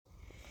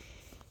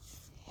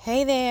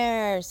Hey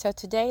there. So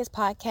today is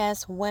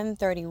podcast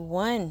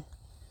 131.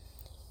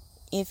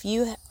 If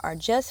you are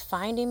just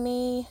finding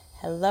me,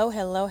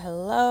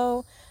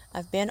 hello.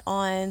 I've been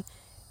on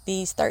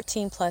these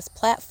 13 plus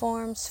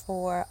platforms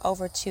for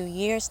over 2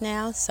 years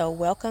now. So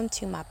welcome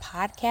to my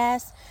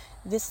podcast.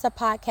 This is a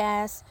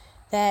podcast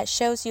that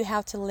shows you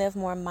how to live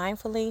more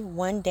mindfully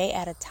one day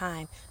at a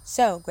time.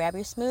 So grab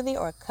your smoothie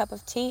or a cup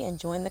of tea and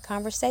join the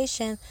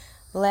conversation.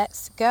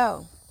 Let's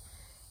go.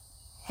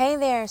 Hey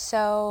there.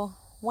 So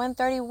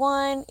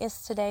 131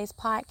 is today's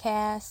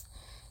podcast.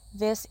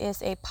 This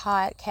is a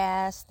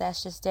podcast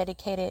that's just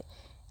dedicated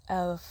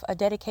of a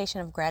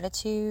dedication of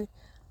gratitude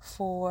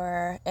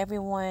for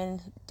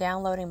everyone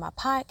downloading my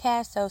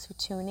podcast, those who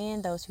tune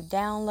in, those who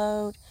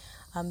download,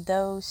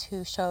 those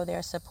who show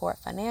their support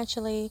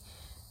financially,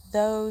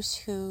 those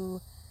who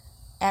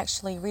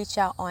actually reach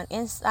out on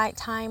Insight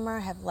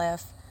Timer, have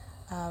left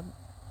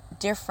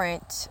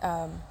different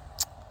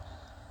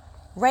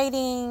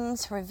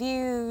ratings,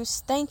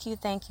 reviews. Thank you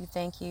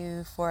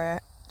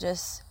for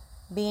just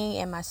being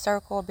in my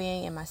circle,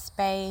 being in my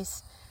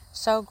space.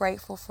 So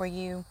grateful for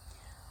you.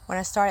 When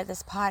I started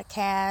this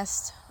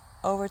podcast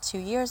over 2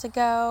 years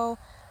ago,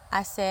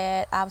 I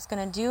said I was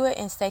going to do it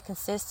and stay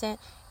consistent,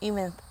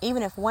 even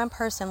if one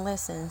person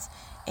listens.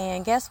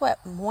 And guess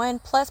what? One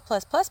plus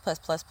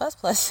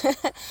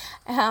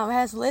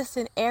has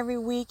listened every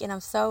week, and I'm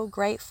so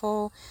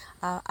grateful.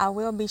 I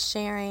will be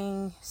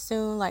sharing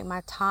soon, like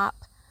my top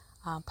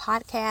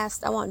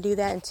podcast. I won't do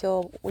that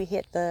until we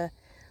hit the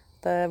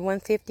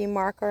 150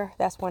 marker.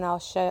 That's when I'll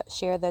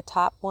share the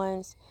top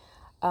ones.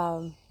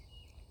 But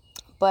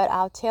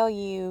I'll tell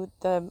you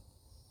and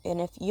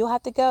if you'll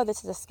have to go,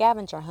 this is a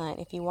scavenger hunt.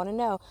 If you want to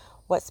know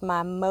what's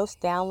my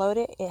most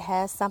downloaded, it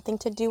has something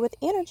to do with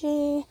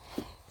energy.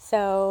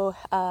 So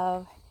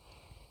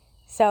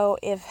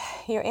if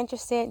you're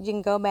interested, you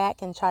can go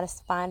back and try to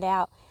find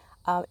out.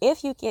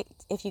 If you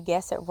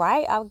guess it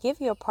right, I'll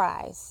give you a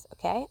prize.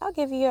 Okay, I'll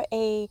give you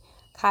a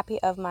copy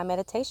of my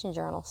meditation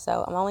journal.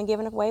 So I'm only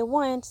giving away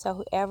one. So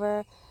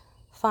whoever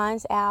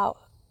finds out,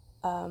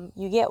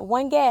 you get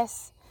one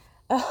guess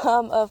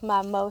of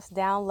my most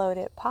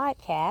downloaded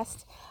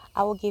podcast.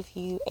 I will give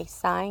you a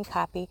signed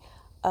copy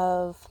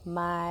of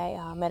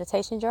my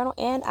meditation journal,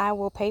 and I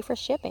will pay for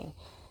shipping.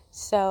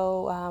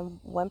 So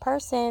one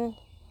person,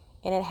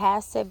 and it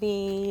has to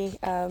be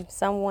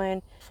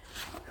someone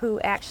who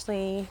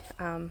actually,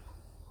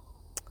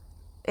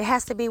 it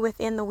has to be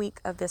within the week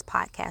of this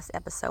podcast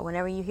episode.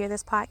 Whenever you hear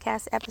this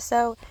podcast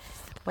episode,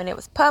 when it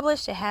was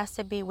published, it has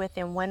to be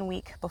within 1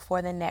 week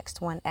before the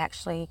next one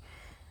actually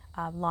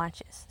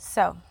launches.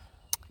 So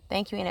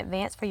thank you in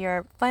advance for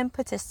your fun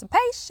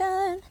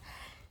participation.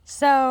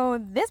 So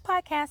this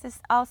podcast is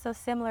also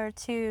similar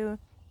to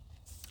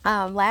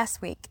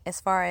last week,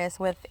 as far as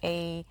with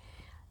a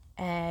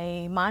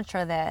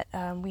mantra that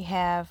we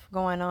have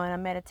going on, a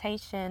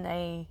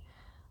meditation,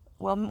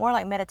 more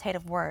like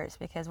meditative words,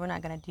 because we're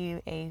not going to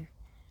do a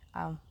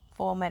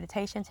full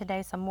meditation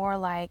today. So more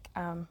like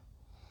a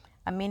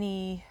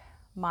mini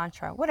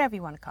mantra, whatever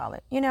you want to call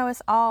it.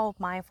 It's all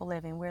mindful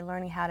living. We're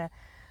learning how to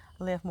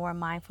live more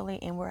mindfully,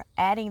 and we're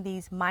adding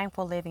these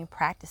mindful living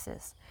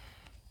practices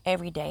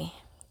every day.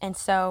 And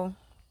so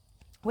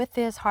with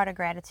this heart of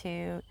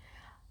gratitude,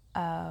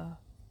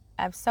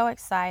 I'm so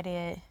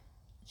excited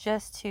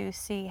just to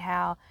see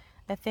how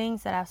the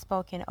things that I've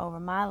spoken over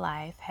my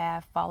life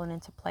have fallen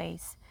into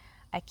place.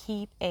 I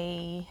keep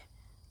it's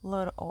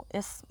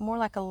more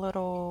like a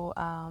little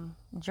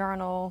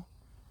journal.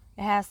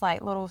 It has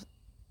like little,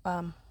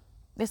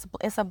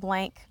 it's a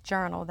blank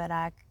journal that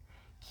I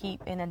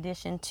keep in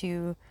addition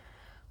to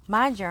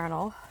my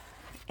journal,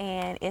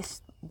 and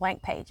it's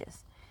blank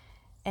pages.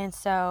 And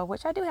so,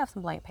 which I do have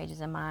some blank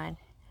pages in mine.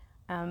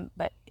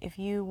 But if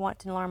you want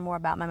to learn more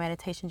about my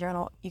meditation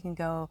journal, you can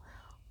go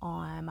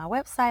on my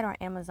website or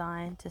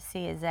Amazon to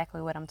see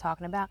exactly what I'm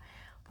talking about.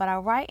 But I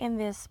write in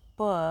this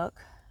book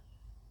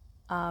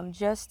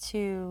just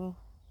to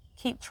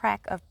keep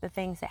track of the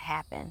things that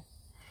happen.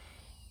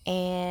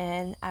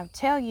 And I'll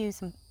tell you,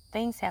 some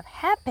things have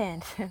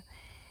happened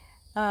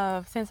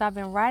since I've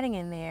been writing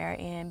in there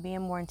and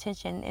being more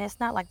intentional. And it's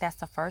not like that's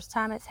the first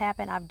time it's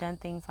happened. I've done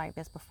things like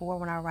this before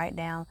when I write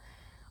down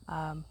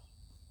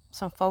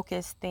some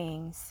focused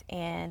things,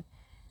 and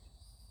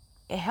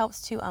it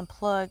helps to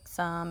unplug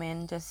some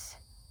and just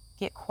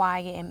get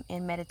quiet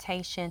in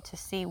meditation to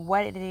see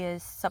what it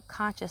is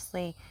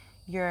subconsciously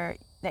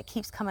that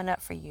keeps coming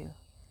up for you.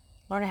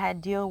 Learning how to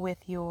deal with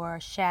your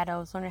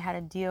shadows, learning how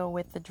to deal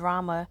with the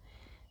drama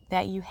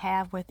that you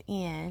have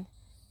within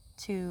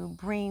to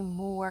bring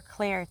more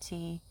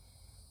clarity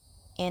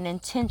and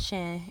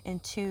intention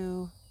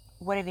into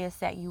what it is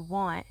that you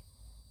want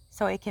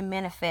so it can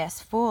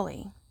manifest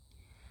fully.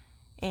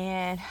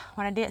 And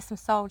when I did some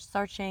soul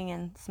searching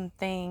and some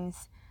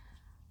things,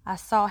 I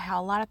saw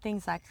how a lot of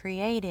things I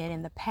created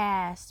in the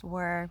past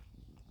were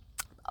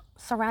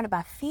surrounded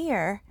by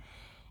fear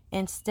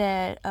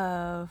instead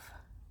of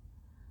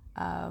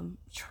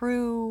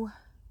true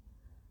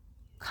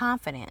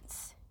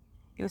confidence.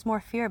 It was more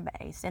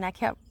fear-based. And I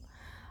kept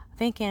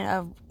thinking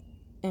of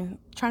and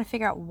trying to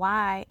figure out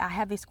why I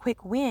have these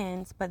quick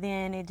wins, but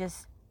then it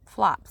just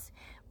flops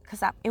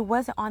because it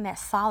wasn't on that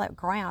solid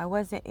ground.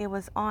 It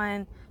was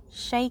on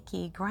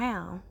shaky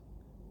ground,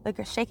 like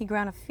a shaky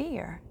ground of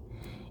fear.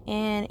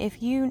 And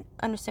if you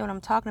understand what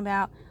I'm talking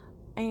about,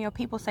 and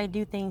people say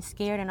do things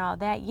scared and all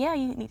that, yeah,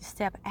 you need to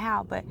step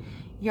out, but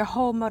your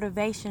whole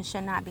motivation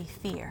should not be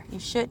fear. You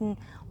shouldn't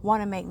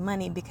want to make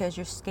money because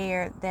you're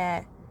scared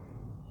that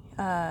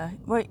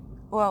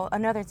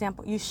another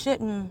example, you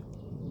shouldn't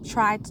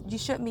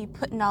be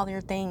putting all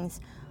your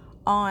things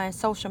on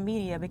social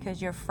media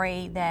because you're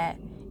afraid that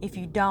if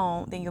you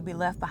don't, then you'll be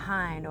left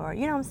behind, or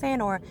you know what I'm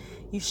saying, or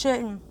you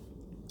shouldn't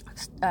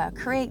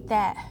create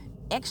that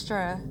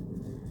extra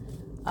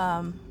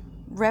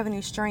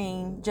revenue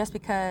stream just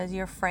because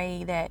you're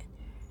afraid that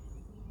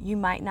you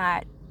might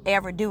not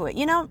ever do it.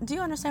 Do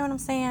you understand what I'm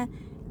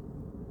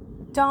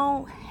saying?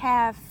 Don't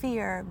have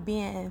fear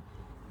being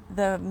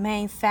the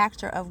main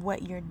factor of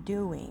what you're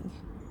doing.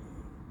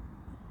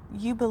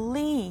 You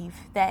believe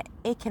that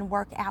it can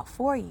work out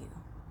for you.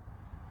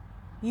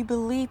 You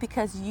believe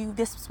because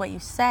this is what you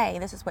say,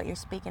 this is what you're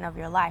speaking of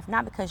your life,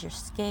 not because you're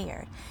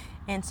scared.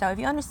 And so if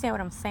you understand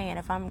what I'm saying,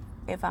 if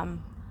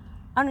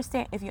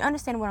you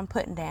understand what I'm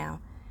putting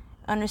down,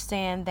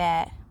 understand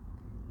that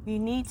you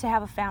need to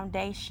have a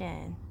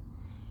foundation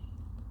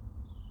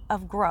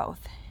of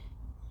growth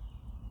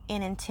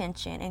and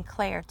intention and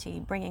clarity,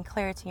 bringing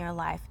clarity in your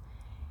life.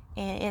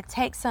 And it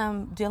takes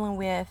some dealing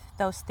with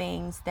those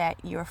things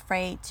that you're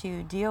afraid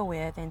to deal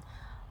with, and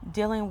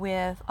dealing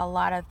with a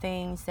lot of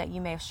things that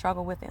you may have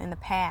struggled with in the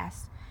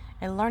past,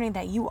 and learning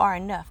that you are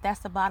enough. That's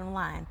the bottom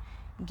line.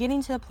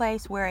 Getting to a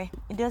place where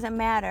it doesn't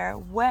matter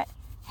what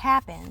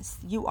happens,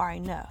 you are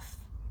enough.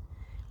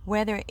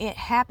 Whether it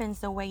happens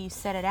the way you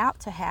set it out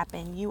to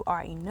happen, you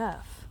are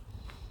enough.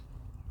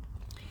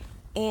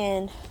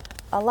 And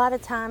a lot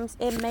of times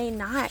it may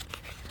not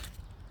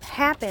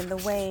happen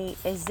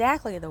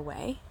exactly the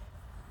way.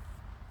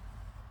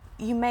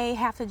 You may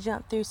have to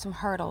jump through some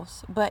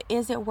hurdles, but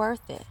is it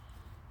worth it?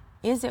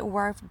 Is it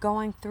worth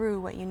going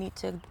through what you need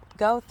to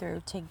go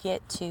through to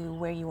get to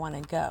where you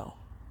want to go?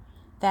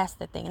 That's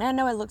the thing. And I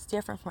know it looks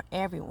different for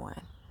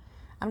everyone.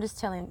 I'm just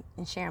telling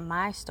and sharing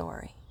my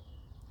story.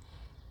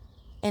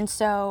 And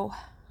so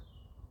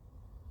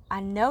I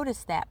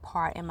noticed that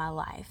part in my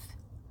life.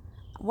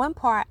 One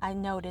part I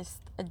noticed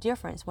a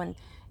difference when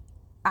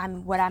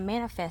what I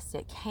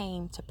manifested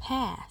came to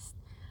pass.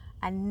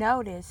 I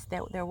noticed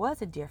that there was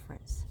a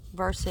difference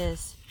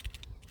versus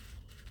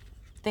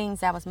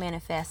things that was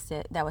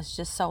manifested that was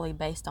just solely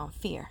based on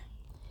fear.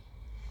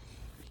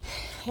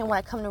 And what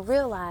I come to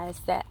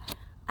realize that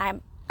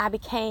I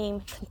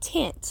became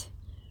content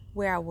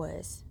where I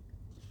was.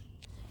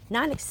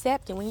 Not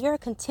accepting. When you're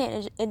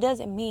content, it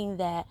doesn't mean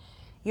that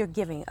you're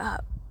giving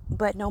up.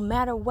 But no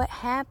matter what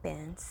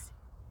happens,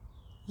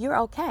 you're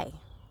okay.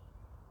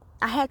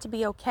 I had to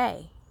be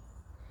okay.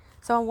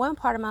 So in one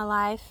part of my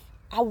life,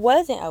 I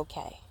wasn't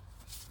okay.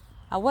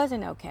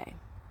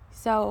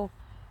 So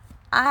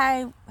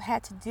I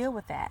had to deal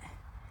with that.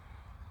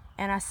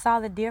 And I saw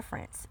the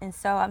difference. And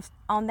so I'm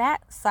on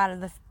that side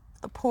of the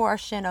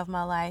portion of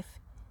my life,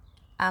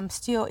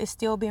 it's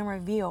still being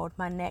revealed,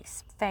 my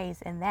next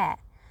phase in that.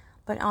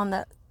 But on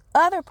the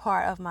other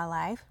part of my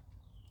life,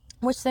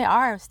 which they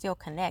are still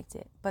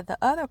connected, but the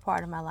other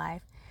part of my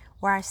life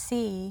where I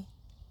see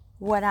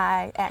what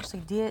I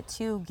actually did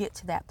to get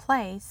to that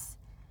place,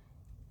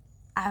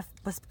 I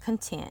was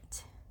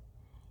content.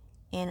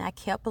 And I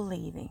kept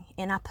believing.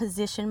 And I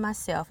positioned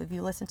myself. If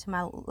you listen to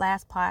my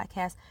last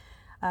podcast,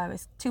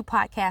 it's 2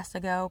 podcasts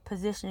ago,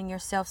 positioning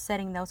yourself,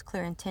 setting those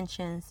clear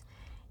intentions,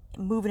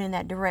 moving in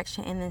that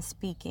direction, and then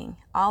speaking.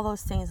 All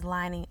those things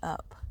lining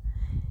up.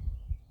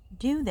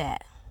 Do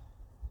that.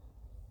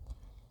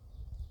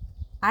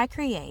 I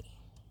create.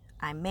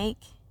 I make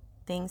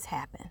things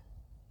happen.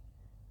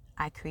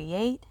 I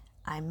create.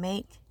 I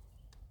make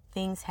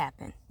things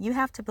happen. You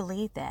have to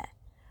believe that.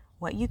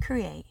 What you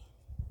create,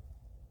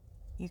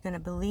 you're going to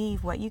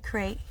believe what you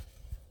create,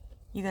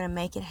 you're going to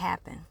make it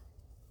happen.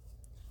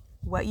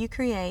 What you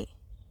create,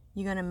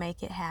 you're going to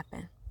make it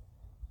happen.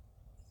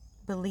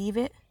 Believe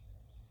it,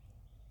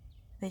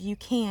 that you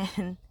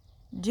can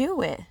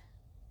do it,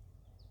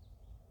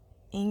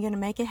 and you're going to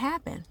make it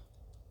happen.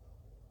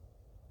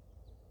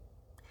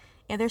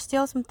 And there's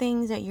still some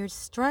things that you're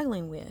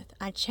struggling with.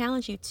 I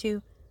challenge you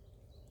to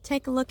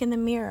take a look in the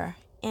mirror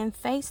and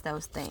face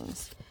those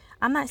things.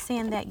 I'm not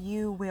saying that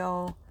you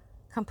will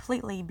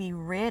completely be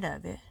rid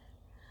of it,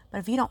 but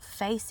if you don't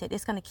face it,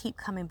 it's going to keep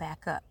coming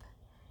back up.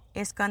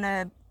 It's going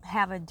to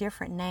have a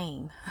different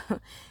name.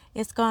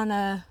 It's going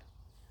to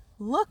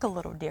look a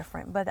little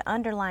different, but the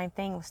underlying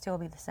thing will still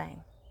be the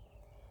same.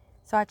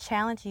 So I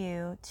challenge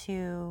you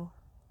to,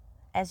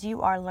 as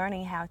you are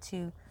learning how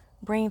to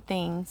bring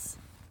things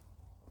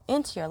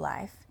into your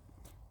life,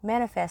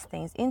 manifest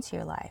things into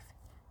your life,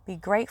 be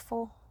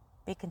grateful,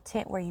 be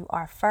content where you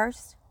are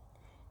first,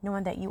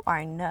 knowing that you are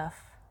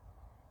enough,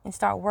 and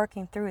start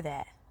working through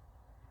that,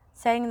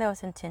 setting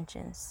those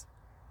intentions,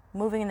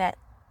 moving in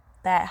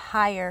that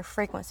higher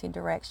frequency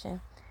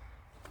direction,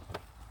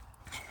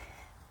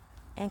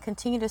 and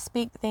continue to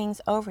speak things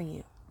over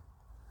you.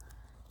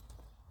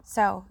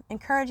 So,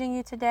 encouraging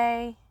you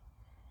today,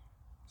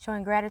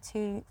 showing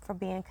gratitude for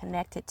being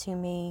connected to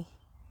me.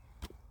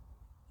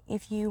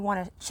 If you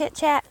want to chit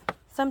chat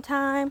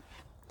sometime,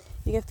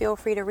 you can feel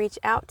free to reach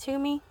out to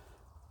me.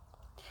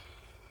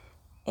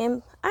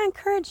 And I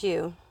encourage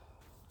you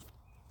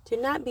to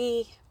not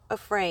be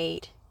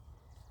afraid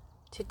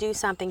to do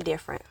something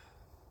different.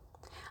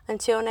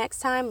 Until next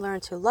time,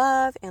 learn to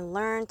love and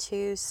learn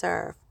to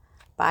serve.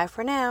 Bye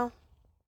for now.